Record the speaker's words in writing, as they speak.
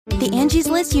The Angie's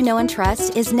List you know and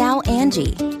trust is now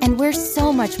Angie, and we're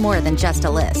so much more than just a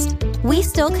list. We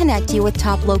still connect you with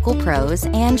top local pros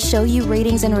and show you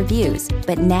ratings and reviews,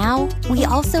 but now we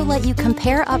also let you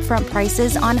compare upfront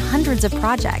prices on hundreds of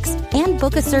projects and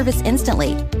book a service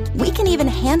instantly. We can even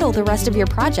handle the rest of your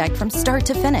project from start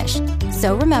to finish.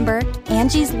 So remember,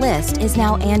 Angie's List is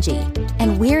now Angie,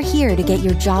 and we're here to get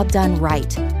your job done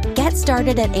right. Get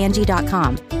started at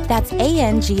Angie.com. That's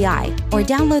ANGI, or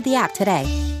download the app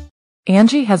today.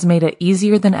 Angie has made it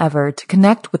easier than ever to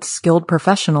connect with skilled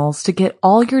professionals to get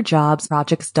all your jobs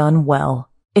projects done well.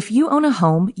 If you own a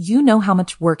home, you know how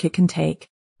much work it can take,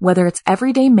 whether it's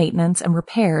everyday maintenance and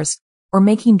repairs or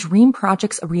making dream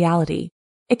projects a reality.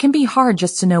 It can be hard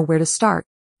just to know where to start,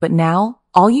 but now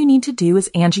all you need to do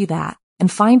is Angie that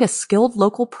and find a skilled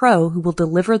local pro who will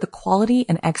deliver the quality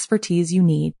and expertise you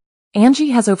need.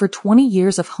 Angie has over 20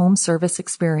 years of home service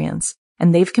experience,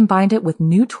 and they've combined it with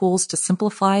new tools to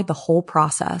simplify the whole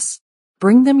process.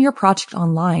 Bring them your project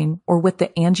online or with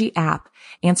the Angie app,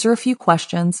 answer a few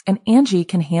questions, and Angie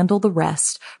can handle the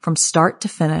rest from start to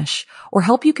finish, or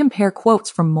help you compare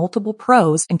quotes from multiple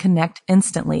pros and connect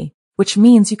instantly, which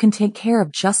means you can take care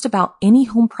of just about any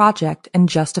home project in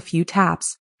just a few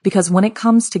taps. Because when it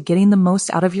comes to getting the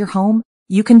most out of your home,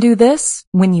 you can do this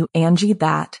when you Angie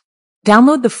that.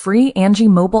 Download the free Angie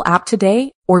mobile app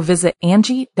today or visit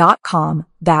Angie.com.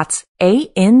 That's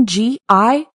ANGI.com.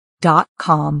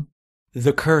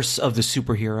 The Curse of the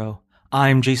Superhero.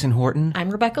 I'm Jason Horton. I'm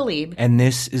Rebecca Lieb. And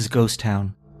this is Ghost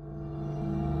Town.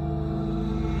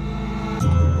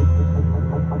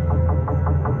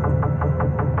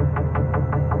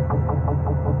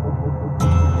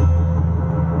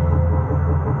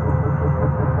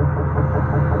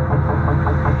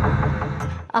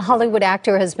 A Hollywood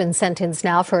actor has been sentenced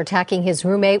now for attacking his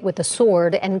roommate with a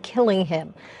sword and killing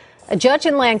him. A judge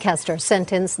in Lancaster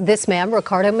sentenced this man,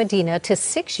 Ricardo Medina, to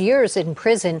 6 years in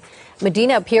prison.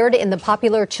 Medina appeared in the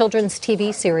popular children's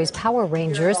TV series Power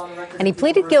Rangers, and he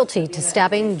pleaded guilty to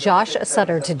stabbing Josh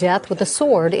Sutter to death with a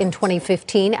sword in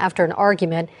 2015 after an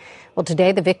argument. Well,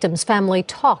 today the victim's family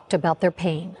talked about their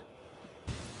pain.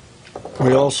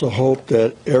 We also hope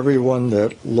that everyone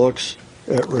that looks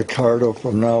at Ricardo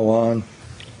from now on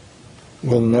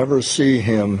will never see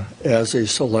him as a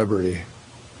celebrity,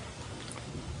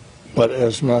 but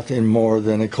as nothing more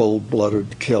than a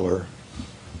cold-blooded killer.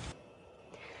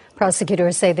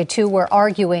 Prosecutors say the two were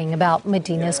arguing about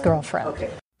Medina's girlfriend.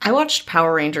 Okay. I watched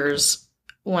Power Rangers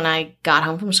when I got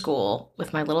home from school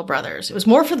with my little brothers. It was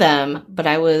more for them, but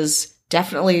I was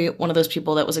definitely one of those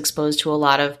people that was exposed to a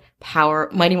lot of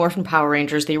Mighty Morphin Power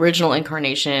Rangers, the original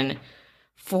incarnation,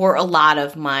 for a lot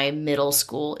of my middle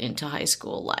school into high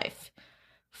school life.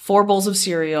 4 bowls of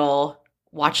cereal,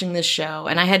 watching this show,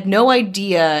 and I had no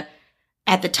idea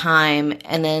at the time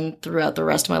and then throughout the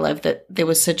rest of my life that there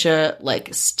was such a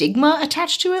stigma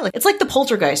attached to it. It's like the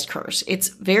poltergeist curse. It's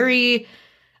very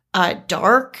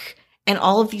dark, and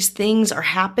all of these things are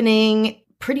happening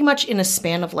pretty much in a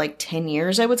span of 10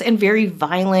 years, I would say, and very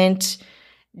violent,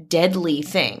 deadly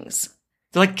things.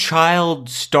 They're like child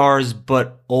stars,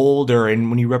 but older, and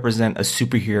when you represent a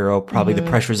superhero, probably the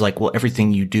pressure is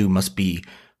everything you do must be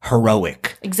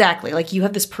heroic. Exactly. You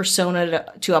have this persona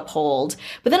to uphold.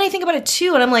 But then I think about it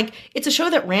too, and I'm like, it's a show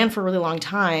that ran for a really long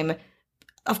time.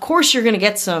 Of course, you're going to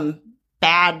get some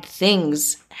bad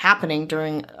things happening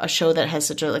during a show that has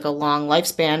such a long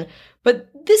lifespan.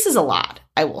 But this is a lot,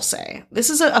 I will say.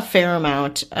 This is a fair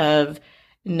amount of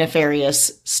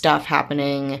nefarious stuff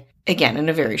happening, again, in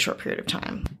a very short period of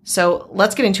time. So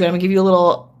let's get into it. I'm going to give you a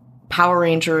little Power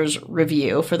Rangers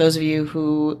review for those of you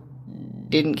who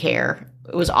didn't care.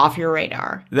 It was off your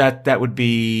radar. That would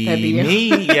be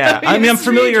me. Yeah. I mean, I'm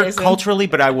familiar culturally,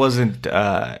 but I wasn't doing,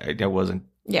 I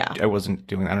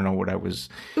don't know what I was.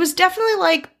 It was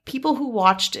definitely people who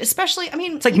watched, especially,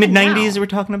 it's mid-90s we're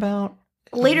talking about?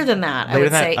 Later than that, I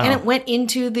would say. Oh. And it went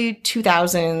into the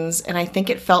 2000s, and I think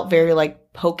it felt very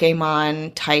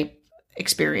Pokemon type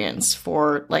experience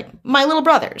for my little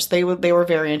brothers. They were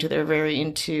very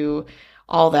into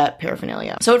all that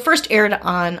paraphernalia. So it first aired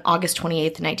on August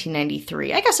 28th,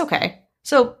 1993. I guess okay.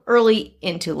 So early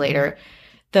into later.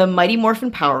 The Mighty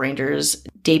Morphin Power Rangers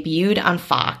debuted on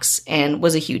Fox and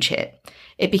was a huge hit.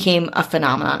 It became a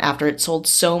phenomenon after it sold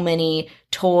so many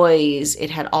toys. It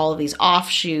had all of these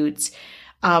offshoots.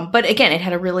 But again, it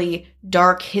had a really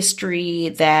dark history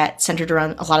that centered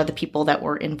around a lot of the people that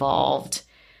were involved.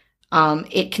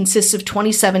 It consists of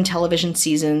 27 television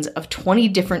seasons of 20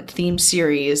 different themed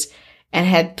series and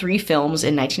had 3 films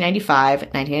in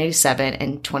 1995, 1997,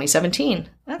 and 2017.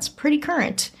 That's pretty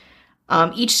current.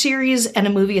 Each series and a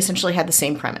movie essentially had the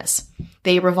same premise.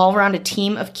 They revolve around a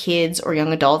team of kids or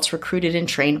young adults recruited and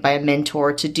trained by a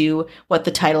mentor to do what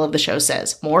the title of the show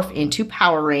says, morph into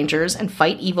Power Rangers and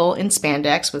fight evil in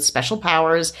spandex with special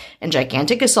powers and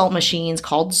gigantic assault machines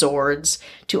called Zords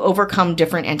to overcome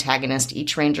different antagonists.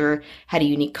 Each Ranger had a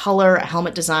unique color, a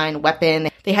helmet design, weapon.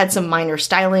 They had some minor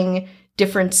styling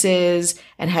differences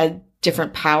and had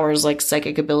different powers like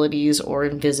psychic abilities or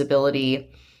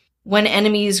invisibility. When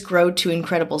enemies grow to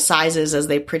incredible sizes, as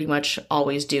they pretty much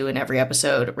always do in every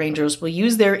episode, Rangers will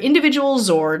use their individual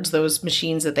Zords, those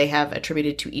machines that they have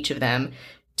attributed to each of them,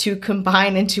 to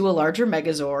combine into a larger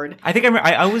Megazord. I think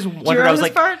I always wondered, I was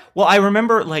like, part? Well, I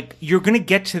remember, like, you're going to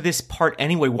get to this part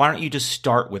anyway. Why don't you just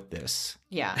start with this?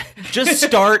 Yeah. Just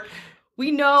start. We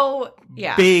know,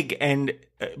 yeah. Big and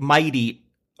mighty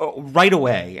right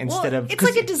away instead of... It's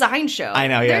like a design show. I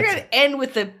know, yeah. They're going to end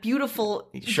with a beautiful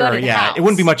Sure, yeah. house. It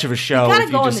wouldn't be much of a show. You got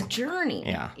to go on the journey.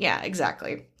 Yeah. Yeah,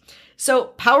 exactly. So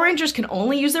Power Rangers can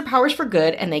only use their powers for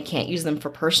good, and they can't use them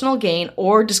for personal gain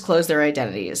or disclose their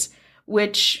identities,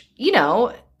 which, you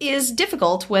know, is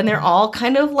difficult when they're all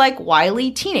kind of like wily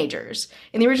teenagers.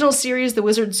 In the original series, the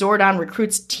wizard Zordon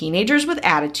recruits teenagers with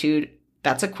attitude,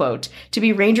 that's a quote, to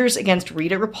be Rangers against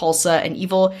Rita Repulsa, an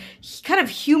evil kind of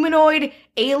humanoid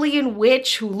alien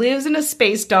witch who lives in a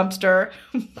space dumpster,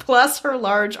 plus her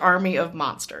large army of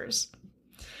monsters.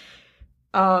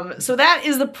 So that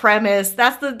is the premise.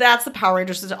 That's the Power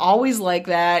Rangers. It's always like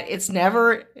that. It's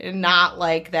never not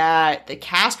like that. The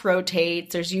cast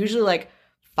rotates. There's usually like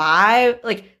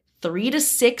 3 to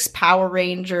 6 Power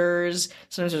Rangers.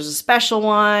 Sometimes there's a special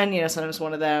one. You know, sometimes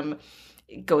one of them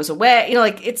goes away. You know,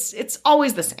 like it's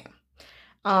always the same.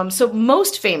 So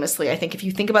most famously, I think if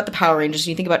you think about the Power Rangers, and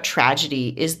you think about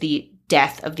tragedy, is the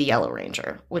death of the Yellow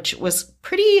Ranger, which was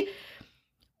pretty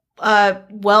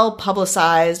well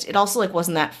publicized. It also like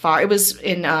wasn't that far. It was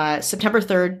in September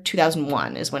 3rd,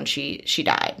 2001 is when she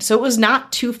died. So it was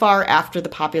not too far after the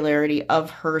popularity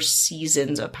of her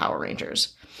seasons of Power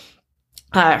Rangers.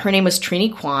 Her name was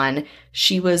Trini Kwan.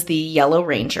 She was the Yellow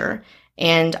Ranger.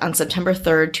 And on September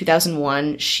 3rd,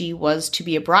 2001, she was to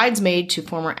be a bridesmaid to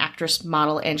former actress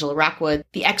model Angela Rockwood,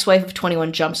 the ex-wife of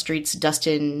 21 Jump Street's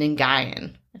Dustin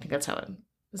Nguyen. I think that's how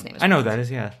his name is. I know who that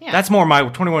is, yeah. That's more my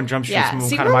 21 Jump Street's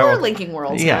See, kind of my we're linking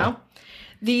worlds now.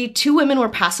 The two women were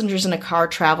passengers in a car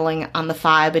traveling on the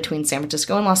 5 between San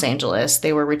Francisco and Los Angeles.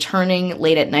 They were returning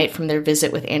late at night from their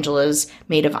visit with Angela's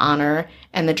maid of honor,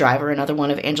 and the driver, another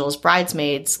one of Angela's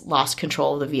bridesmaids, lost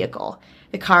control of the vehicle.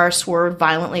 The car swerved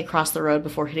violently across the road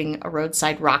before hitting a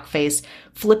roadside rock face,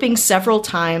 flipping several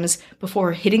times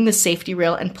before hitting the safety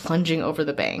rail and plunging over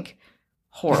the bank.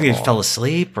 Horrible. You think it fell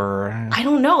asleep or... I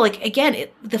don't know. Like, again,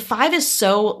 the 5 is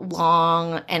so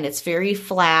long and it's very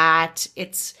flat.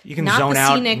 It's you can not zone the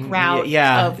out. scenic route.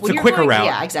 Yeah, it's a quicker route.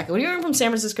 Yeah, exactly. When you're going from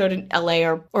San Francisco to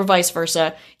LA or vice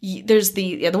versa, there's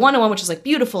the 101, which is like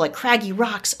beautiful, like craggy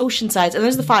rocks, ocean sides. And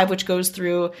there's the 5, which goes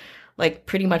through like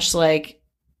pretty much like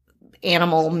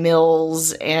animal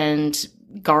mills and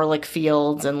garlic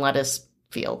fields and lettuce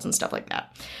fields and stuff like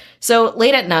that. So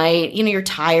late at night, you know, you're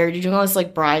tired, you're doing all this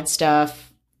like bride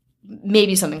stuff,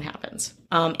 maybe something happens.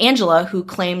 Angela, who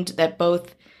claimed that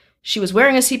both she was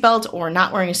wearing a seatbelt or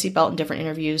not wearing a seatbelt in different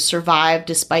interviews, survived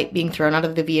despite being thrown out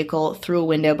of the vehicle through a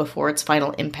window before its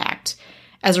final impact.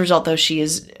 As a result, though, she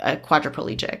is a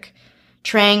quadriplegic.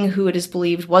 Trang, who it is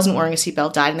believed wasn't wearing a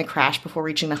seatbelt, died in the crash before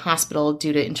reaching the hospital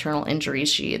due to internal injuries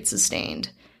she had sustained.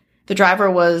 The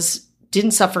driver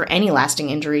didn't suffer any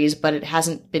lasting injuries, but it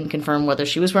hasn't been confirmed whether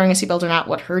she was wearing a seatbelt or not,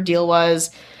 what her deal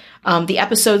was. The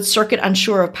episode Circuit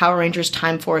Unsure of Power Rangers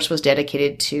Time Force was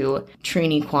dedicated to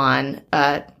Trini Kwan,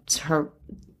 her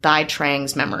Thai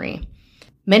Trang's memory.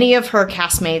 Many of her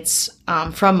castmates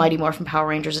from Mighty Morphin Power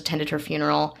Rangers attended her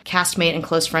funeral. Castmate and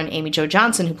close friend Amy Jo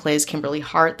Johnson, who plays Kimberly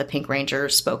Hart, the Pink Ranger,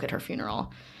 spoke at her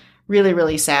funeral. Really,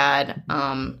 really sad.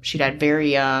 She died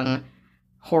very young.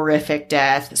 Horrific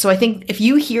death. So I think if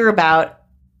you hear about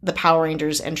the Power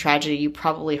Rangers and tragedy, you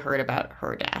probably heard about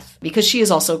her death because she is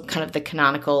also kind of the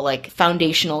canonical, like,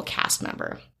 foundational cast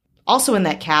member. Also in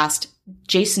that cast,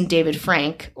 Jason David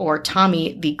Frank, or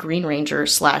Tommy the Green Ranger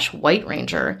 / White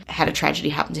Ranger, had a tragedy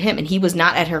happen to him, and he was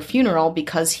not at her funeral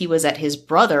because he was at his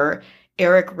brother,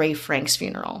 Eric Ray Frank's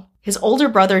funeral. His older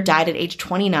brother died at age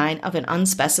 29 of an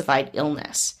unspecified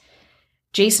illness.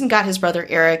 Jason got his brother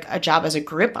Eric a job as a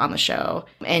grip on the show,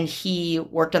 and he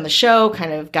worked on the show,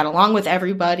 kind of got along with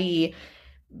everybody,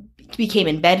 became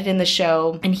embedded in the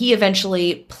show, and he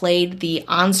eventually played the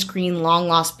on-screen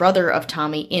long-lost brother of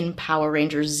Tommy in Power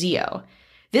Rangers Zeo.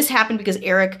 This happened because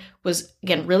Eric was,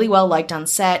 again, really well liked on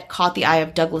set, caught the eye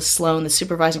of Douglas Sloan, the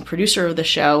supervising producer of the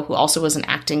show, who also was an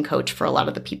acting coach for a lot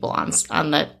of the people on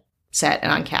the set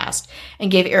and on cast,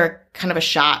 and gave Eric kind of a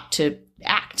shot to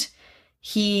act.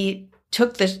 He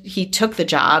took the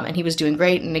job, and he was doing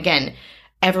great. And again,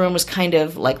 everyone was kind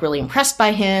of like really impressed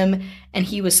by him, and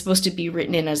he was supposed to be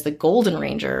written in as the Golden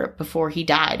Ranger before he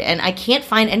died. And I can't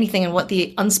find anything on what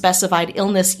the unspecified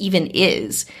illness even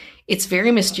is. It's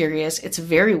very mysterious. It's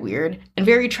very weird and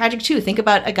very tragic too. Think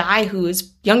about a guy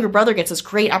whose younger brother gets this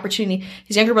great opportunity.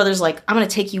 His younger brother's like, I'm going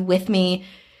to take you with me,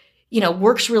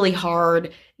 works really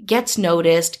hard, gets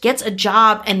noticed, gets a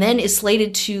job, and then is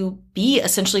slated to be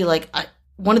essentially like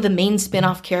one of the main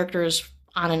spin-off characters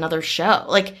on another show.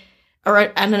 Or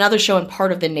on another show and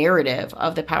part of the narrative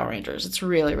of the Power Rangers. It's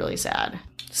really, really sad.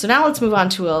 So now let's move on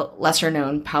to a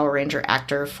lesser-known Power Ranger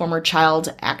actor, former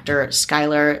child actor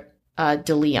Skylar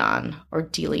DeLeon, or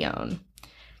DeLeon.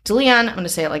 DeLeon, I'm going to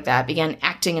say it like that, began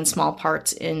acting in small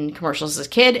parts in commercials as a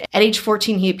kid. At age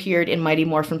 14, he appeared in Mighty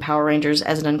Morphin Power Rangers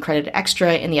as an uncredited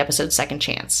extra in the episode Second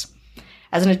Chance.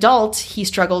 As an adult, he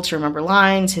struggled to remember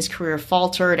lines. His career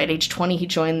faltered. At age 20, he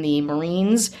joined the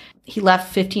Marines. He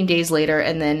left 15 days later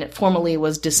and then formally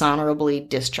was dishonorably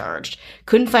discharged.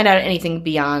 Couldn't find out anything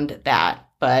beyond that,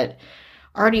 but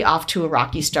already off to a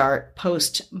rocky start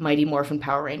post Mighty Morphin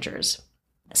Power Rangers.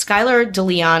 Skylar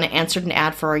DeLeon answered an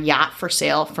ad for a yacht for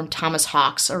sale from Thomas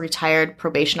Hawks, a retired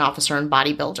probation officer and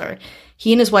bodybuilder.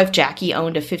 He and his wife Jackie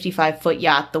owned a 55-foot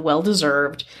yacht, the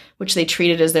Well-Deserved, which they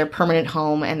treated as their permanent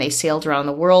home, and they sailed around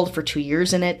the world for 2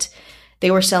 years in it.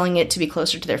 They were selling it to be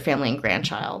closer to their family and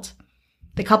grandchild.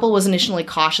 The couple was initially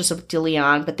cautious of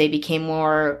DeLeon, but they became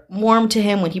more warm to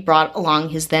him when he brought along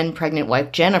his then pregnant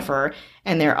wife Jennifer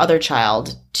and their other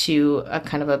child to a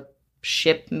kind of a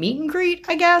ship meet and greet,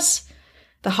 I guess.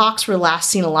 The Hawks were last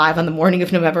seen alive on the morning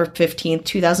of November 15th,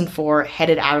 2004,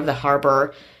 headed out of the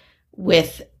harbor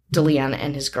with DeLeon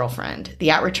and his girlfriend. The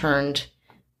yacht returned,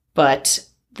 but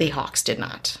the Hawks did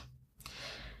not.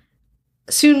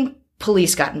 Soon,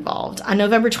 police got involved. On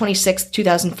November 26,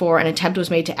 2004, an attempt was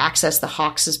made to access the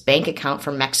Hawks' bank account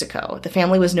from Mexico. The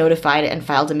family was notified and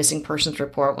filed a missing persons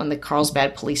report when the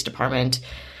Carlsbad Police Department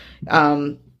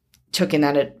took in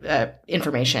that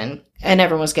information, and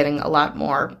everyone was getting a lot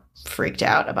more freaked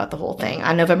out about the whole thing.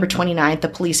 On November 29th, the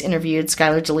police interviewed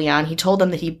Skylar DeLeon. He told them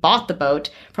that he bought the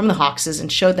boat from the Hawkses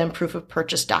and showed them proof of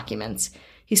purchase documents.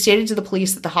 He stated to the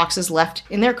police that the Hawkses left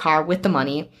in their car with the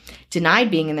money, denied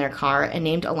being in their car, and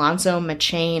named Alonzo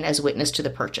Machain as witness to the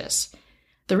purchase.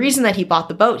 The reason that he bought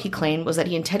the boat, he claimed, was that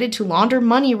he intended to launder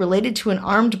money related to an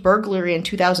armed burglary in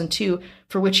 2002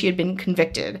 for which he had been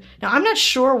convicted. Now, I'm not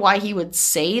sure why he would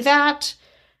say that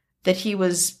he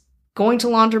was going to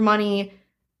launder money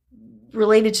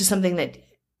related to something that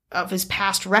of his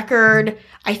past record.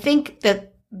 I think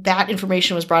that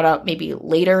information was brought up maybe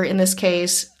later in this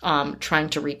case, trying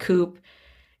to recoup.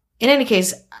 In any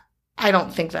case, I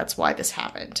don't think that's why this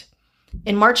happened.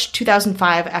 In March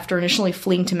 2005, after initially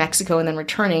fleeing to Mexico and then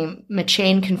returning,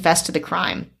 Machain confessed to the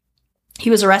crime. He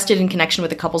was arrested in connection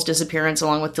with the couple's disappearance,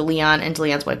 along with DeLeon and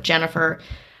DeLeon's wife Jennifer,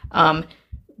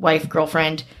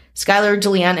 girlfriend. Skylar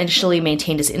DeLeon initially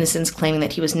maintained his innocence, claiming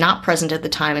that he was not present at the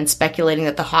time and speculating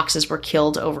that the Hawkses were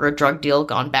killed over a drug deal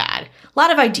gone bad. A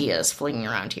lot of ideas flinging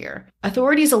around here.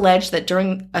 Authorities allege that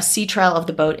during a sea trial of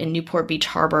the boat in Newport Beach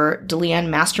Harbor, DeLeon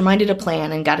masterminded a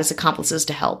plan and got his accomplices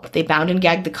to help. They bound and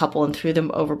gagged the couple and threw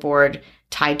them overboard,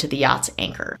 tied to the yacht's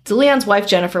anchor. DeLeon's wife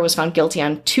Jennifer was found guilty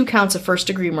on 2 counts of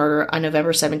first-degree murder on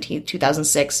November 17,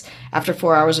 2006, after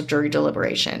 4 hours of jury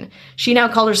deliberation. She now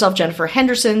called herself Jennifer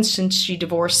Henderson since she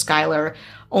divorced Skylar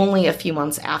only a few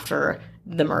months after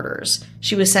the murders.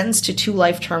 She was sentenced to 2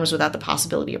 life terms without the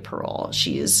possibility of parole.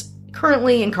 She is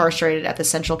currently incarcerated at the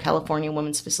Central California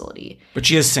Women's Facility. But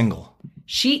she is single.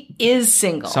 She is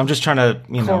single. So I'm just trying to,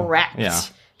 Correct. Yeah.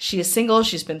 She is single.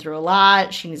 She's been through a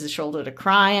lot. She needs a shoulder to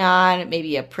cry on,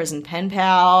 maybe a prison pen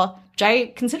pal, which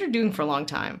I considered doing for a long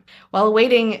time. While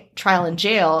awaiting trial in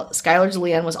jail, Skylar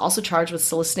DeLeon was also charged with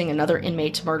soliciting another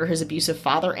inmate to murder his abusive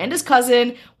father and his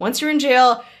cousin. Once you're in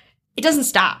jail, it doesn't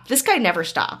stop. This guy never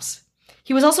stops.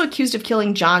 He was also accused of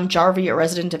killing John Jarvie, a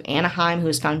resident of Anaheim who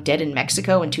was found dead in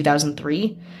Mexico in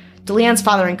 2003. DeLeon's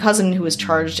father and cousin, who was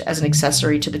charged as an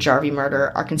accessory to the Jarvie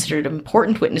murder, are considered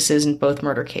important witnesses in both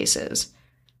murder cases.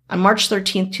 On March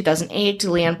 13, 2008,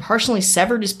 DeLeon partially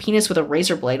severed his penis with a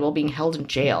razor blade while being held in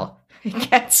jail. It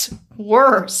gets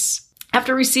worse.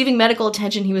 After receiving medical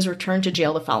attention, he was returned to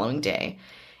jail the following day.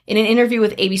 In an interview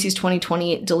with ABC's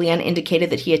 2020, DeLeon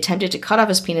indicated that he attempted to cut off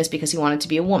his penis because he wanted to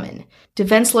be a woman.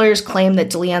 Defense lawyers claim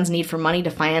that DeLeon's need for money to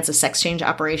finance a sex change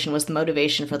operation was the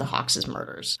motivation for the Hawks'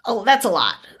 murders. Oh, that's a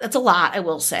lot. That's a lot, I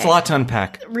will say. It's a lot to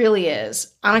unpack. It really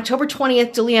is. On October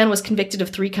 20th, DeLeon was convicted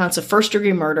of 3 counts of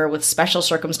first-degree murder with special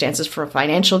circumstances for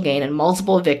financial gain and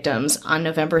multiple victims. On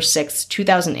November 6,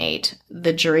 2008,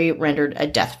 the jury rendered a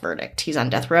death verdict. He's on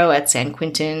death row at San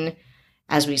Quentin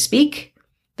as we speak.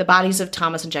 The bodies of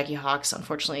Thomas and Jackie Hawks,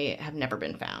 unfortunately, have never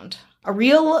been found. A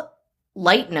real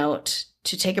light note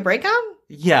to take a break on?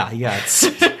 Yeah, it's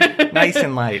nice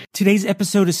and light. Today's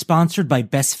episode is sponsored by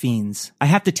Best Fiends. I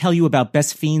have to tell you about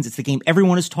Best Fiends. It's the game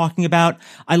everyone is talking about.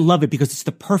 I love it because it's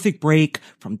the perfect break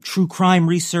from true crime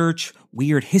research,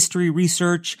 weird history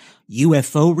research,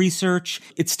 UFO research.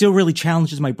 It still really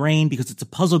challenges my brain because it's a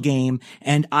puzzle game,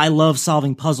 and I love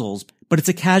solving puzzles. But it's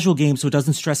a casual game, so it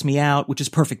doesn't stress me out, which is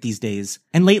perfect these days.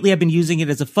 And lately I've been using it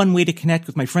as a fun way to connect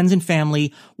with my friends and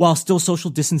family while still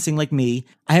social distancing like me.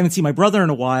 I haven't seen my brother in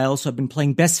a while, so I've been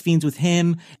playing Best Fiends with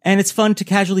him, and it's fun to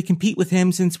casually compete with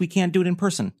him since we can't do it in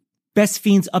person. Best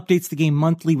Fiends updates the game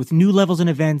monthly with new levels and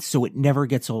events, so it never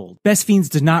gets old. Best Fiends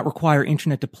does not require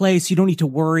internet to play, so you don't need to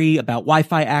worry about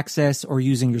Wi-Fi access or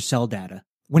using your cell data.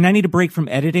 When I need a break from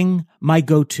editing, my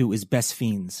go-to is Best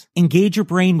Fiends. Engage your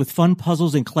brain with fun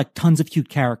puzzles and collect tons of cute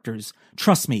characters.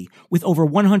 Trust me, with over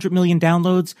 100 million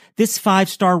downloads, this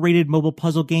 5-star rated mobile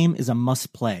puzzle game is a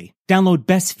must-play. Download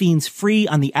Best Fiends free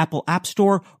on the Apple App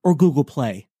Store or Google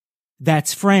Play.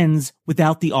 That's friends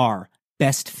without the R.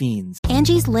 Best Fiends.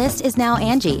 Angie's List is now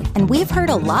Angie, and we've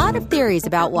heard a lot of theories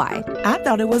about why. I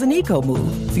thought it was an eco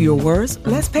move. Fewer words,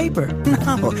 less paper.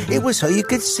 No, it was so you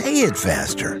could say it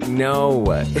faster. No,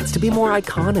 it's to be more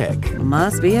iconic.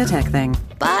 Must be a tech thing.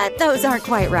 But those aren't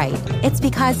quite right. It's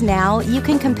because now you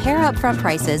can compare upfront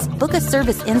prices, book a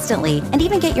service instantly, and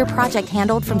even get your project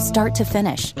handled from start to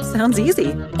finish. Sounds easy.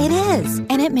 It is,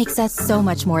 and it makes us so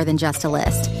much more than just a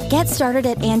list. Get started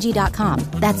at Angie.com.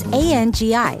 That's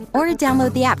ANGI, or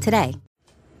download the app today.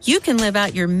 You can live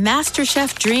out your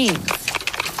MasterChef dreams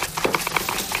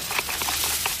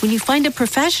when you find a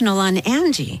professional on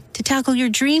Angie to tackle your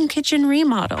dream kitchen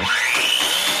remodel.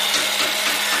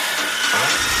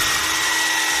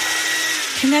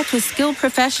 Connect with skilled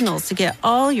professionals to get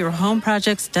all your home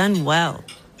projects done well.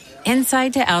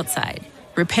 Inside to outside,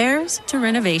 repairs to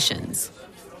renovations.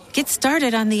 Get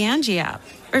started on the Angie app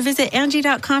or visit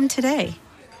Angie.com today.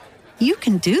 You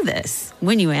can do this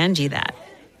when you Angie that.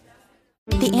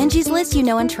 The Angie's List you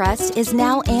know and trust is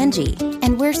now Angie,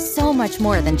 and we're so much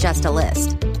more than just a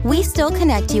list. We still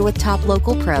connect you with top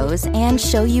local pros and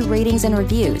show you ratings and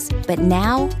reviews, but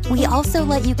now we also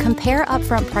let you compare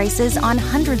upfront prices on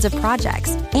hundreds of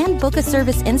projects and book a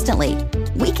service instantly.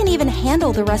 We can even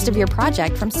handle the rest of your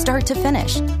project from start to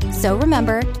finish. So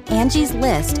remember, Angie's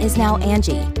List is now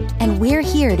Angie, and we're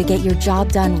here to get your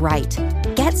job done right.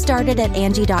 Get started at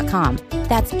Angie.com.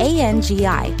 That's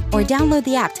ANGI, or download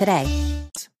the app today.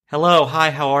 Hello,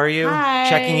 hi, how are you? Hi.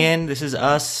 Checking in. This is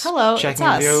us. Hello, checking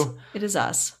it's us. you. It is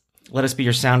us. Let us be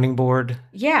your sounding board.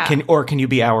 Yeah. Can you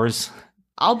be ours?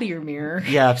 I'll be your mirror.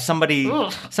 Yeah, if somebody do.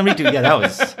 Yeah, that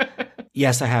was.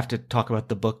 Yes, I have to talk about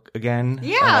the book again.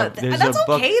 Yeah, that's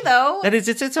okay though. That is,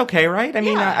 it's okay, right? I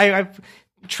mean, I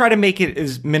try to make it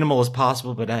as minimal as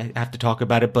possible, but I have to talk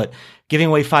about it. But giving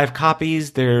away 5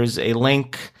 copies. There's a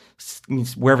link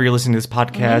wherever you're listening to this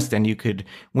podcast, and you could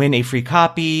win a free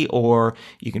copy, or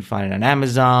you can find it on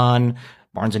Amazon,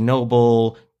 Barnes &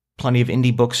 Noble, plenty of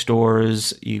indie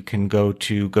bookstores. You can go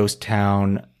to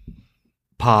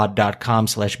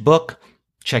ghosttownpod.com/book.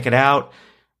 Check it out.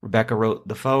 Rebecca wrote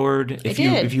the forward.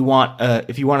 If you want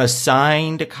a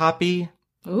signed copy,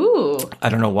 ooh, I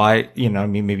don't know why,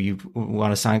 maybe you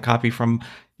want a signed copy from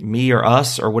me or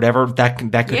us or whatever, that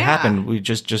could happen. We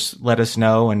just let us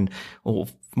know, and we'll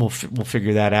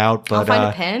figure that out. But I'll find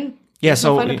a pen. Yeah,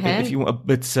 so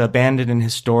it's Abandoned and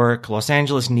Historic Los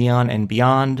Angeles, Neon and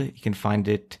Beyond. You can find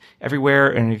it everywhere,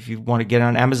 and if you want to get it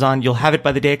on Amazon, you'll have it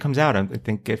by the day it comes out. I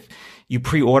think if you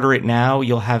pre-order it now,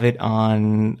 you'll have it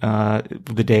on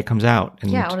the day it comes out.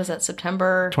 And yeah, what is that?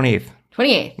 September 28th.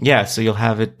 28th. Yeah, so you'll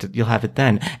have it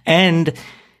then. And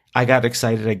I got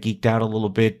excited. I geeked out a little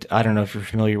bit. I don't know if you're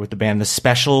familiar with the band The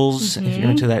Specials. If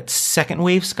you're into that second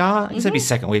wave ska, I guess that'd be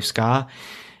second wave ska.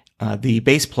 The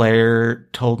bass player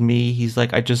told me, he's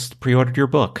like, I just pre-ordered your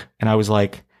book. And I was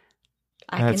like,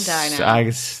 I can die now.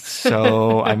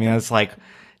 I mean, it's like,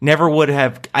 never would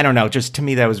have, I don't know, just to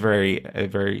me, that was very,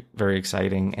 very, very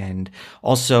exciting. And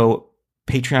also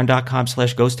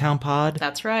patreon.com/ghosttownpod.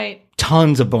 That's right.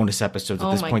 Tons of bonus episodes at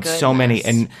this point. Goodness. So many,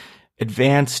 and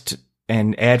advanced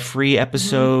and ad-free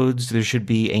episodes. There should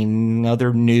be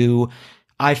another new,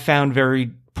 I found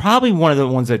probably one of the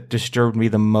ones that disturbed me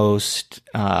the most.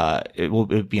 It will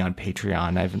be on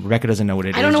Patreon. Rebecca doesn't know what it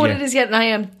is. I don't know what it is yet, and I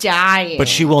am dying. But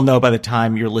she will know by the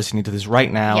time you're listening to this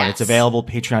right now. Yes. And it's available,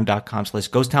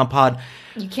 patreon.com/GhostTownPod.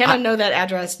 You can't unknow that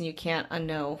address, and you can't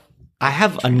unknow. I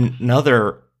have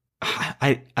another.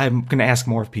 I'm going to ask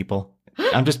more of people.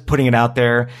 I'm just putting it out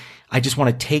there. I just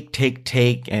want to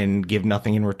take, and give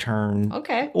nothing in return.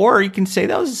 Okay. Or you can say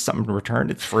that was something in return.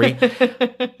 It's free.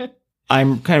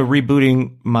 I'm kind of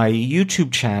rebooting my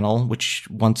YouTube channel, which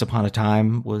once upon a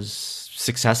time was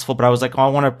successful, but I was like, I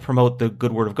want to promote the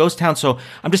good word of Ghost Town. So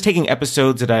I'm just taking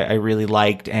episodes that I really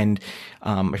liked, and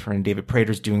my friend David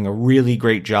Prater's doing a really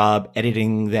great job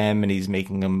editing them, and he's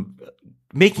making them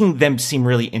seem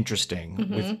really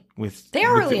interesting. They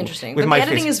are really interesting. The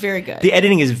editing is very good. The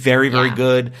editing is very, very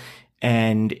good.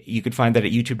 And you can find that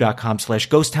at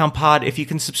youtube.com/GhostTownPod. If you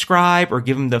can subscribe or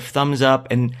give them the thumbs up.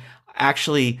 And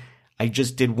actually, I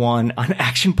just did one on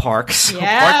Action Parks.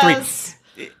 Yes.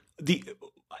 Part 3.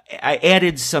 I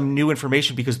added some new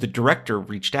information because the director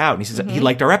reached out and he says he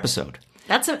liked our episode.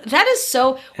 That is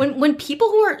so, when people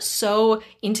who are so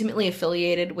intimately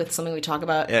affiliated with something we talk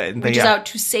about reaches out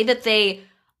to say that they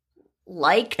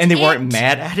liked and they weren't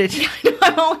mad at it.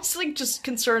 I'm always like just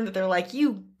concerned that they're like,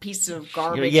 you piece of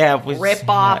garbage,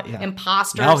 rip-off,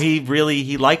 imposters. No,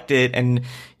 he liked it, and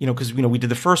because we did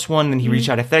the first one, and he reached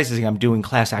out after that. He says, I'm doing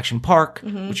Class Action Park,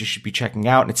 which you should be checking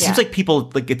out. And it seems like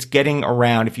people, like, it's getting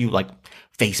around, if you like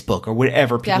Facebook or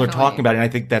whatever, people are talking about it, and I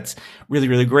think that's really,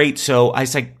 really great. So I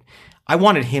was like, I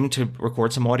wanted him to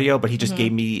record some audio, but he just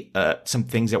gave me some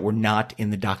things that were not in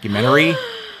the documentary.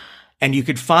 And you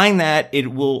could find that.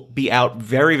 It will be out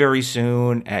very, very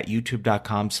soon at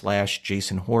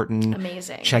youtube.com/Jason Horton.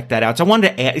 Amazing. Check that out. So I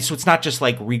wanted to add, so it's not just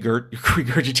like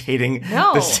regurgitating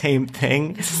the same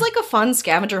thing. This is like a fun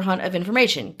scavenger hunt of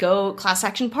information. Go Class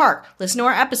Action Park. Listen to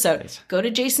our episode. Go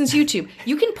to Jason's YouTube.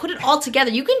 You can put it all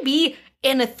together. You can be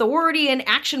an authority in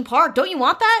Action Park. Don't you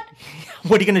want that?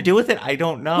 What are you going to do with it? I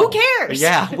don't know. Who cares?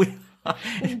 Yeah.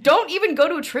 Don't even go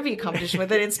to a trivia competition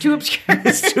with it. It's too obscure.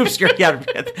 It's too obscure. Yeah.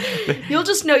 You'll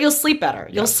just know. You'll sleep better.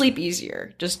 You'll sleep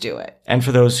easier. Just do it. And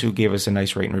for those who gave us a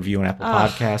nice rate and review on Apple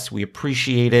Podcasts, we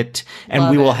appreciate it.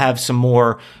 And we will have some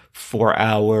more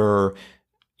for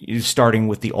starting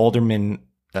with the Alderman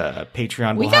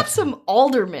Patreon. We got some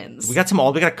aldermans. We got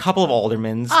a couple of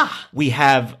aldermans. We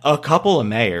have a couple of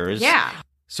mayors. Yeah.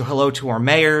 So hello to our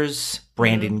mayors,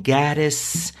 Brandon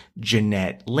Gaddis,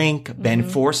 Jeanette Link, Ben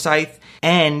Forsyth,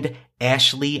 and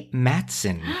Ashley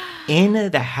Matson in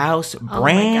the house.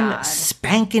 Brand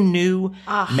spanking new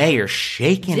mayor,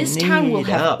 shaking this town will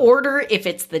have order if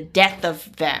it's the death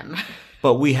of them.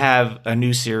 But we have a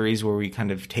new series where we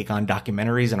kind of take on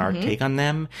documentaries and our take on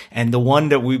them. And the one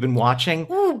that we've been watching.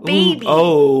 Ooh, baby.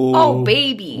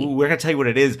 Baby. We're going to tell you what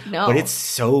it is. No. But it's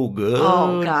so good.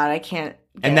 Oh, God, I can't.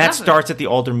 And that starts at the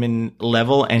alderman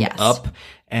level and up.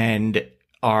 And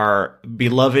our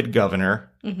beloved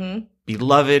governor,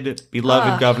 beloved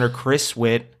governor Chris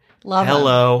Witt.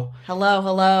 Hello.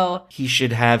 Hello. He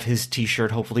should have his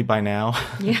T-shirt hopefully by now.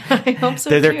 Yeah, I hope so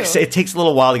too. It takes a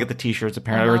little while to get the T-shirts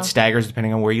apparently, or it staggers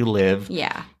depending on where you live.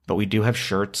 Yeah. But we do have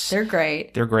shirts. They're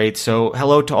great. So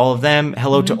hello to all of them.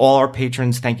 Hello to all our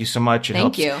patrons. Thank you so much.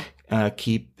 Thank you.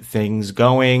 Keep things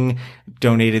going.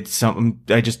 Donated some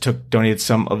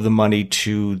some of the money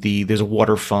to there's a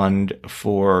water fund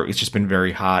for, it's just been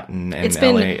very hot in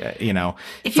LA,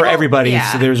 for everybody.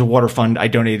 So there's a water fund. I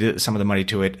donated some of the money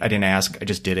to it. I didn't ask. I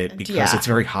just did it because it's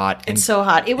very hot. It's so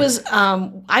hot. It was,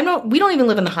 we don't even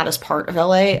live in the hottest part of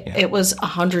LA. Yeah. It was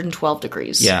 112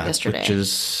 degrees yesterday. Which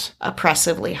is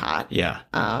oppressively hot. Yeah.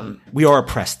 We are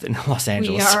oppressed in Los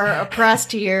Angeles. We are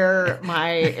oppressed here.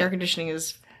 My air conditioning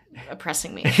is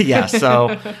oppressing me. Yeah.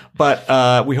 So,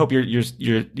 but we hope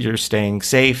you're staying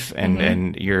safe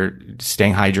and you're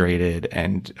staying hydrated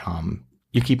and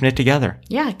you're keeping it together.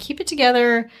 Yeah, keep it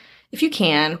together if you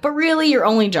can. But really, your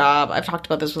only job, I've talked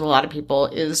about this with a lot of people,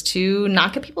 is to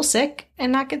not get people sick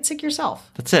and not get sick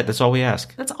yourself. That's it. That's all we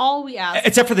ask. That's all we ask.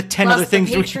 Except for the 10 other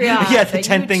things. The Patreon, the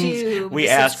 10 YouTube, things we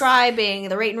ask. ask. Subscribing,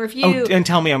 the rate and review. Oh, and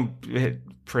tell me I'm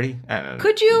pretty.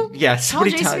 Could you? Yes. Tell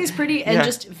Jason he's pretty and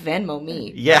just Venmo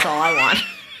me. Yeah. That's all I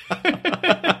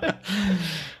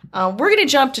want. We're going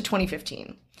to jump to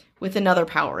 2015 with another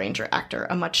Power Ranger actor,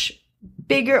 a much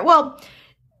bigger,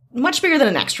 much bigger than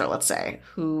an extra, let's say,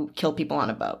 who killed people on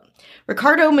a boat.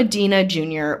 Ricardo Medina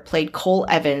Jr. played Cole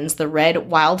Evans, the Red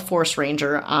Wild Force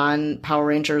Ranger on Power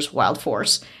Rangers Wild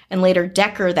Force, and later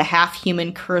Decker, the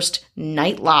half-human cursed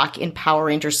Nightlock in Power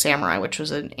Rangers Samurai, which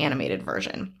was an animated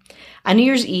version. On New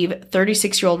Year's Eve,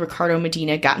 36-year-old Ricardo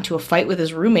Medina got into a fight with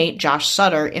his roommate, Josh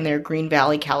Sutter, in their Green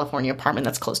Valley, California apartment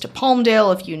that's close to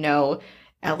Palmdale, if you know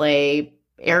LA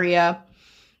area.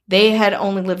 They had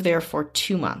only lived there for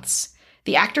 2 months.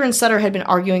 The actor and Sutter had been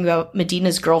arguing about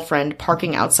Medina's girlfriend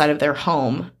parking outside of their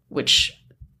home, which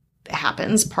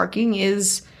happens. Parking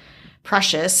is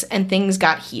precious, and things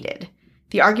got heated.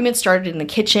 The argument started in the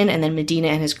kitchen, and then Medina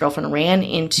and his girlfriend ran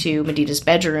into Medina's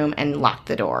bedroom and locked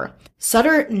the door.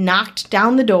 Sutter knocked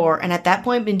down the door, and at that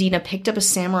point, Medina picked up a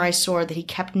samurai sword that he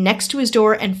kept next to his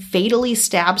door and fatally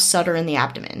stabbed Sutter in the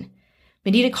abdomen.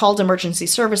 Medina called emergency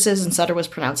services, and Sutter was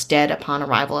pronounced dead upon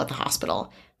arrival at the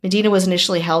hospital. Medina was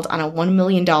initially held on a $1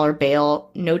 million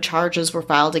bail. No charges were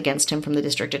filed against him from the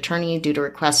district attorney due to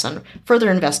requests on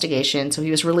further investigation, so he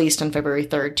was released on February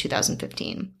 3rd,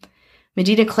 2015.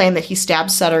 Medina claimed that he stabbed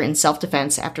Sutter in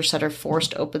self-defense after Sutter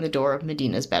forced open the door of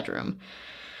Medina's bedroom.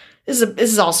 This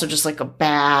is also just like a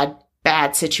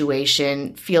bad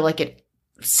situation. Feel like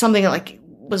something that like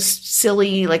was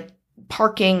silly, like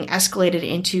parking escalated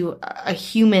into a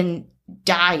human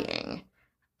dying.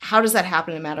 How does that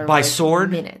happen in a matter of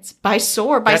minutes? By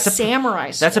sword, by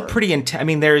samurai sword. That's a pretty intense. I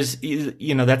mean, there's,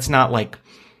 that's not like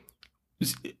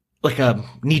a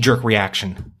knee-jerk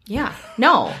reaction. Yeah.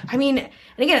 No. I mean, and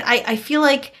again, I feel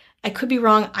like I could be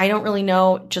wrong. I don't really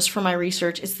know just from my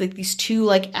research. It's like these two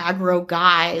like aggro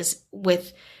guys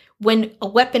when a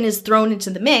weapon is thrown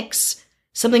into the mix,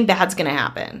 something bad's going to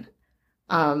happen.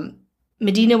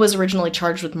 Medina was originally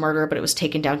charged with murder, but it was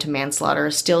taken down to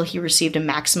manslaughter. Still, he received a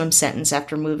maximum sentence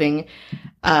after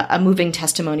a moving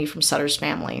testimony from Sutter's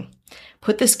family.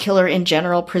 Put this killer in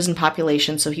general prison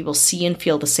population so he will see and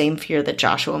feel the same fear that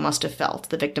Joshua must have felt,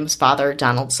 the victim's father,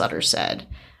 Donald Sutter, said.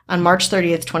 On March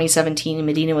 30th, 2017,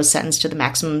 Medina was sentenced to the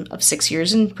maximum of 6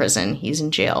 years in prison. He's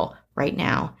in jail right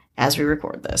now as we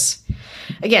record this.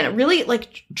 Again, really,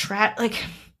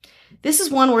 this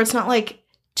is one where it's not like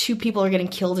two people are getting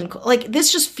killed and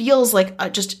this just feels like a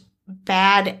just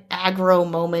bad aggro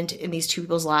moment in these two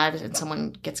people's lives and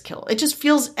someone gets killed. It just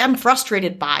feels, I'm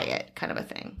frustrated by it, kind of a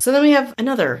thing. So then we have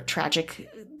another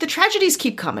the tragedies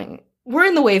keep coming. We're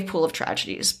in the wave pool of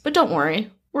tragedies, but don't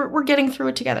worry. We're getting through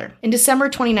it together. In December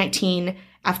 2019,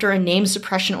 after a name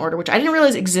suppression order, which I didn't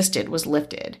realize existed, was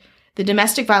lifted, the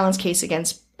domestic violence case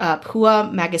against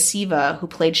Pua Magasiva, who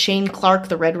played Shane Clark,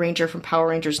 the Red Ranger from Power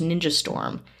Rangers Ninja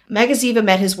Storm. Magasiva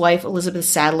met his wife, Elizabeth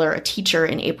Sadler, a teacher,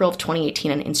 in April of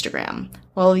 2018 on Instagram.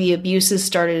 While the abuses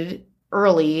started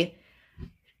early,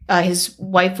 his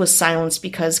wife was silenced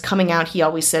because coming out, he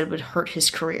always said, would hurt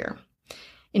his career.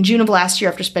 In June of last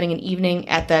year, after spending an evening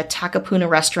at the Takapuna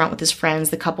restaurant with his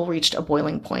friends, the couple reached a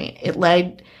boiling point. It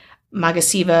led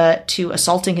Magasiva to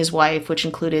assaulting his wife, which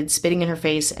included spitting in her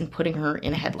face and putting her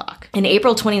in a headlock. In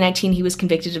April 2019, he was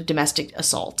convicted of domestic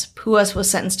assault. Puas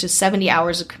was sentenced to 70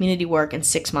 hours of community work and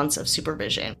 6 months of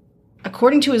supervision.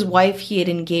 According to his wife, he had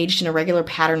engaged in a regular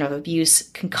pattern of abuse,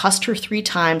 concussed her 3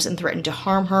 times, and threatened to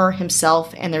harm her,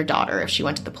 himself, and their daughter if she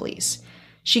went to the police.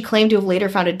 She claimed to have later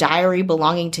found a diary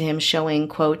belonging to him showing,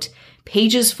 quote,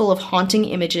 pages full of haunting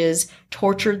images,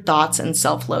 tortured thoughts, and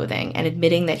self-loathing, and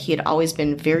admitting that he had always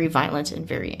been very violent and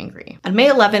very angry. On May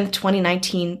 11th,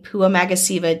 2019, Pua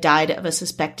Magasiva died of a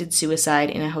suspected suicide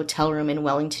in a hotel room in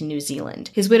Wellington, New Zealand.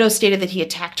 His widow stated that he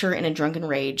attacked her in a drunken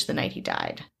rage the night he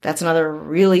died. That's another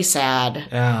really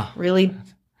sad, really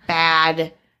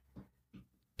bad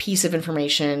piece of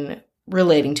information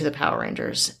relating to the Power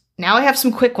Rangers. Now I have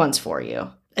some quick ones for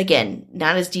you. Again,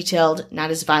 not as detailed,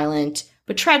 not as violent,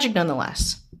 but tragic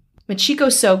nonetheless.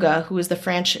 Michiko Soga, who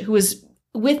was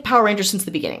with Power Rangers since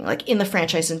the beginning, like in the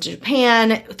franchise in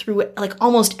Japan, through like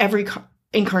almost every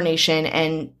incarnation,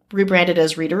 and rebranded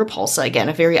as Rita Repulsa, again,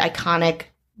 a very iconic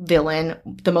villain,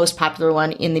 the most popular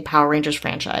one in the Power Rangers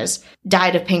franchise,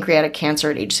 died of pancreatic cancer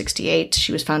at age 68.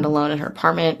 She was found alone in her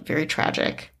apartment. Very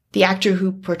tragic. The actor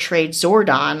who portrayed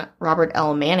Zordon, Robert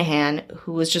L. Manahan,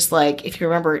 who was just like, if you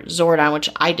remember Zordon, which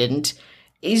I didn't,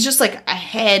 he's just like a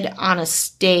head on a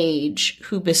stage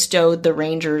who bestowed the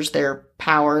Rangers their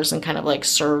powers and kind of like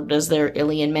served as their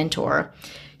alien mentor.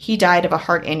 He died of a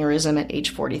heart aneurysm at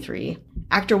age 43.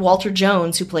 Actor Walter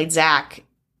Jones, who played Zack,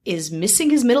 is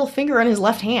missing his middle finger on his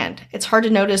left hand. It's hard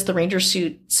to notice. The Ranger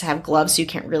suits have gloves, so you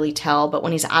can't really tell, but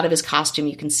when he's out of his costume,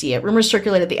 you can see it. Rumors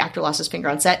circulated the actor lost his finger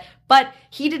on set, but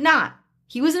he did not.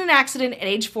 He was in an accident at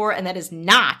age 4, and that is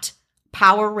not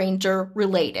Power Ranger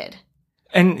related.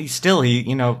 And he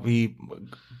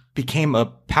became a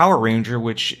Power Ranger,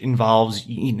 which involves,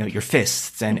 your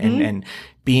fists and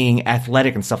being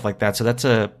athletic and stuff like that. So that's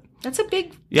a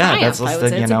big triumph, I would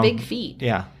say. It's a big feat.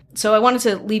 Yeah. So I wanted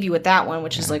to leave you with that one,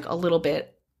 which is like a little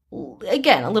bit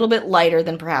lighter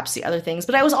than perhaps the other things.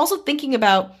 But I was also thinking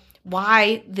about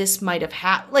why this might have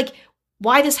happened.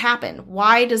 Why this happened.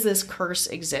 Why does this curse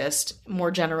exist,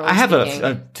 more generally I have speaking?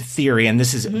 a theory, and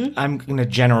this is, I'm going to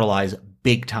generalize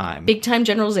big time. Big time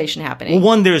generalization happening. Well,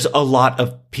 one, there's a lot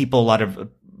of people, a lot of,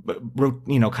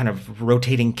 kind of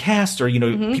rotating cast, or,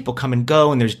 people come and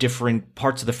go, and there's different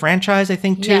parts of the franchise, I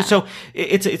think, too. Yeah. So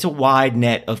it's a wide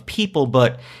net of people,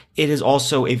 but it is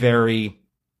also a very,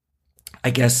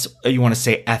 I guess you want to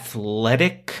say,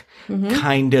 athletic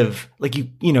kind of, like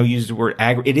you use the word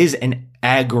aggro. It is an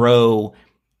aggro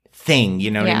thing,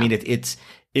 what I mean? It's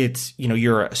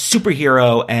you're a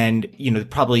superhero, and they're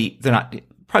probably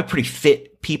pretty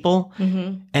fit people,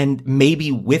 and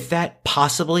maybe with that,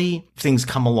 possibly things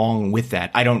come along with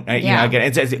that. I don't,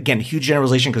 again, huge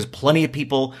generalization, because plenty of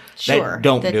people that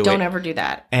don't ever do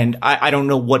that, and I don't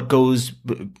know what goes.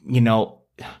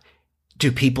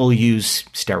 Do people use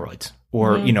steroids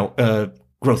or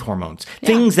growth hormones,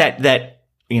 things that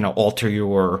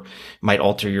might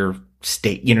alter your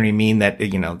state, you know what I mean? That,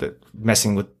 that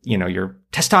messing with, your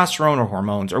testosterone or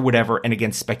hormones or whatever. And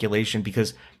again, speculation,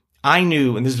 because I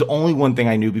knew, and this is the only one thing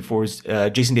I knew before, was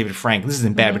Jason David Frank. This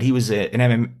isn't bad, but he was an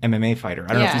MMA fighter.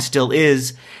 I don't know if he still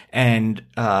is. And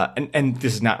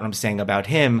this is not what I'm saying about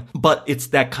him, but it's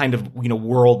that kind of,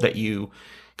 world that you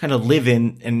kind of live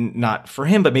in, and not for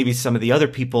him, but maybe some of the other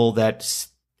people that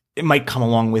it might come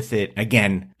along with it.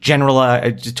 Again,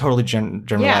 totally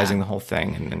generalizing the whole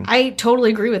thing. And I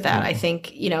totally agree with that. I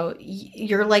think,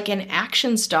 you're like an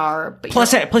action star, but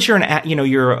plus you're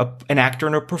you're an actor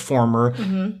and a performer.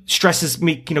 Stress is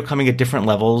coming at different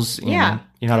levels. You're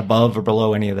not above or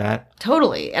below any of that.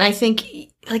 Totally. And I think,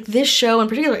 like, this show in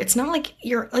particular, it's not like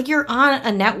you're on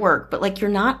a network, but, like, you're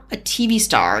not a TV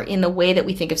star in the way that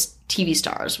we think of TV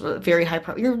stars. Very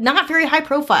you're not very high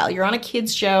profile. You're on a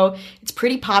kids show. It's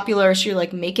pretty popular, so you're,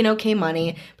 like, making okay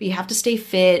money, but you have to stay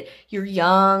fit. You're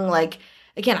young. Like,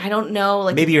 again, I don't know.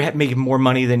 Like, maybe you're making more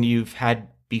money than you've had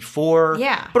before.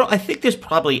 Yeah. But I think there's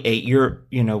probably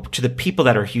to the people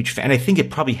that are huge fan, I think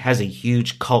it probably has a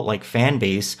huge cult-like fan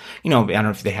base. I don't know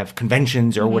if they have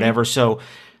conventions or whatever. So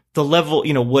the level,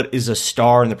 what is a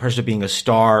star, and the pressure of being a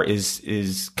star is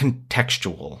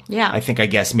contextual. Yeah. I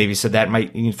guess maybe. So that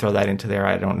might, throw that into there.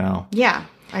 I don't know. Yeah,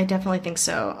 I definitely think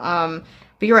so.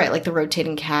 But you're right, like the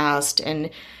rotating cast, and,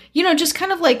 just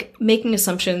kind of like making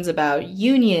assumptions about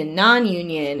union,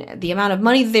 non-union, the amount of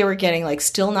money that they were getting, like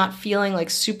still not feeling like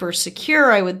super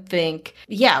secure, I would think.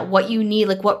 Yeah, what you need,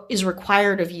 like what is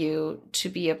required of you to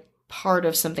be a part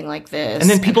of something like this. And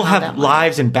then people have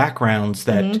lives and backgrounds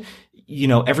that,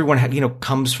 everyone,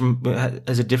 comes from,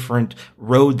 as a different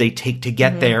road they take to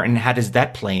get there. And how does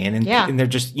that play in? And they're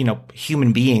just,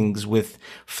 human beings with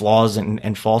flaws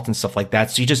and faults and stuff like that.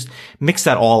 So you just mix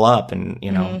that all up, and,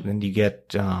 then you get,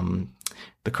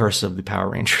 the curse of the Power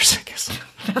Rangers, I guess.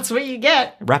 That's what you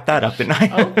get. Wrap that up, didn't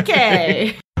I?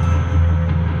 Okay.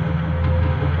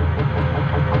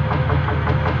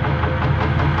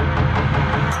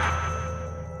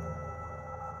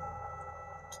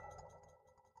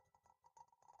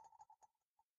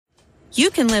 You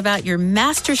can live out your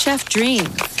MasterChef dream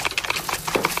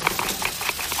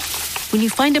when you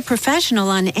find a professional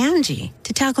on Angie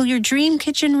to tackle your dream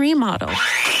kitchen remodel.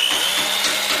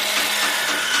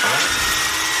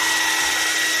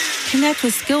 Connect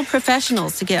with skilled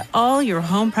professionals to get all your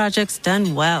home projects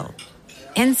done well.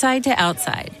 Inside to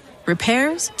outside,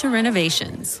 repairs to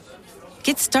renovations.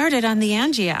 Get started on the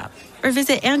Angie app or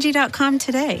visit Angie.com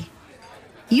today.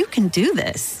 You can do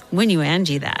this when you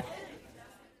Angie that.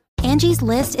 Angie's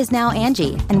List is now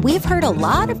Angie, and we've heard a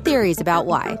lot of theories about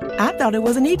why. I thought it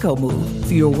was an eco move.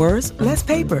 Fewer words, less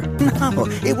paper. No,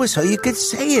 it was so you could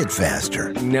say it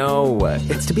faster. No,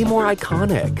 it's to be more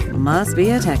iconic. Must be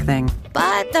a tech thing.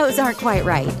 But those aren't quite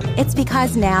right. It's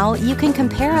because now you can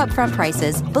compare upfront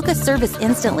prices, book a service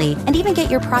instantly, and even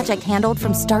get your project handled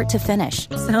from start to finish.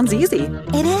 Sounds easy.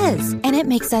 It is, and it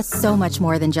makes us so much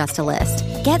more than just a list.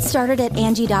 Get started at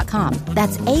Angie.com.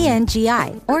 That's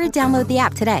ANGI, or download the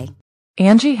app today.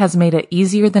 Angie has made it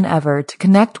easier than ever to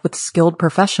connect with skilled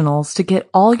professionals to get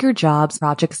all your jobs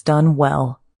projects done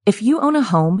well. If you own a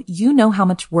home, you know how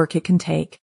much work it can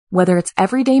take, whether it's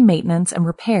everyday maintenance and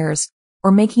repairs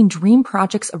or making dream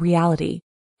projects a reality.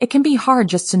 It can be hard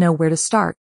just to know where to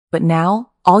start, but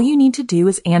now all you need to do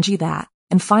is Angie that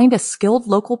and find a skilled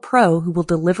local pro who will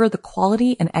deliver the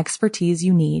quality and expertise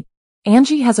you need.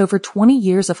 Angie has over 20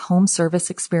 years of home service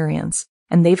experience,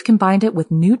 and they've combined it with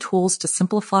new tools to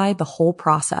simplify the whole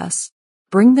process.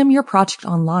 Bring them your project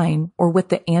online or with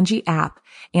the Angie app,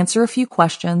 answer a few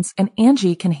questions, and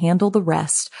Angie can handle the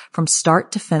rest from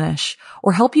start to finish,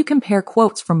 or help you compare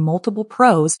quotes from multiple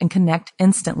pros and connect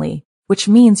instantly, which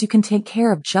means you can take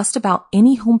care of just about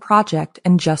any home project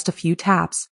in just a few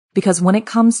taps. Because when it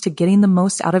comes to getting the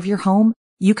most out of your home,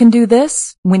 you can do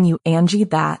this when you Angie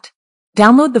that.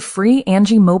 Download the free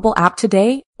Angie mobile app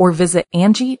today or visit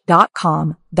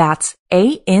Angie.com. That's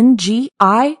ANGI.com.